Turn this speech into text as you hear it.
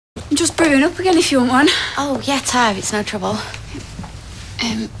I'm just brewing up again if you want one. Oh, yeah, Tar, it's no trouble.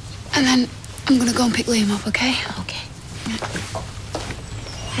 And then I'm going to go and pick Liam up, OK? OK.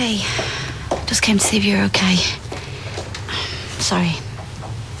 Hey, just came to see if you're OK. Sorry.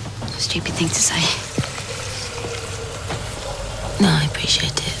 Stupid thing to say. No, I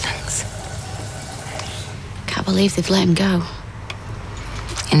appreciate it, thanks. Can't believe they've let him go.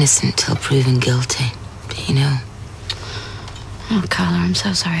 Innocent till proven guilty, do you know? Oh, Carla, I'm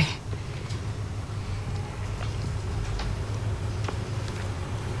so sorry.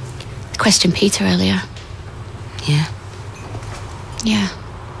 I questioned Peter earlier. Yeah? Yeah.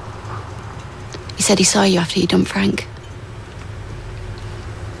 He said he saw you after you dumped Frank.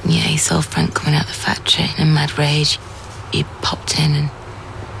 Yeah, he saw Frank coming out of the factory in a mad rage. He popped in and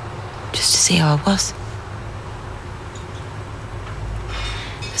just to see how I was.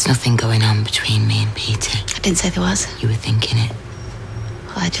 There's nothing going on between me and Peter. I didn't say there was. You were thinking it.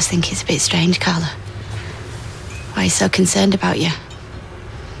 Well, I just think it's a bit strange, Carla. Why he's so concerned about you.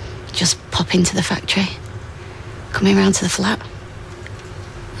 Just pop into the factory. Coming round to the flat.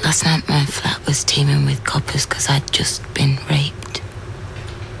 Last night my flat was teeming with coppers because I'd just been raped.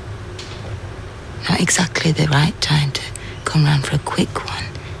 Not exactly the right time to come round for a quick one,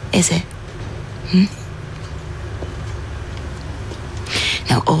 is it?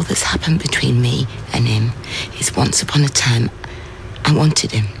 Now all that's happened between me and him is once upon a time I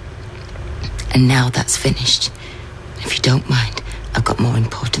wanted him. And now that's finished. If you don't mind, I've got more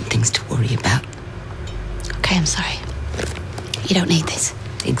important things to worry about. Okay, I'm sorry. You don't need this.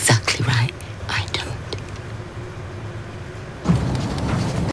 Exactly right.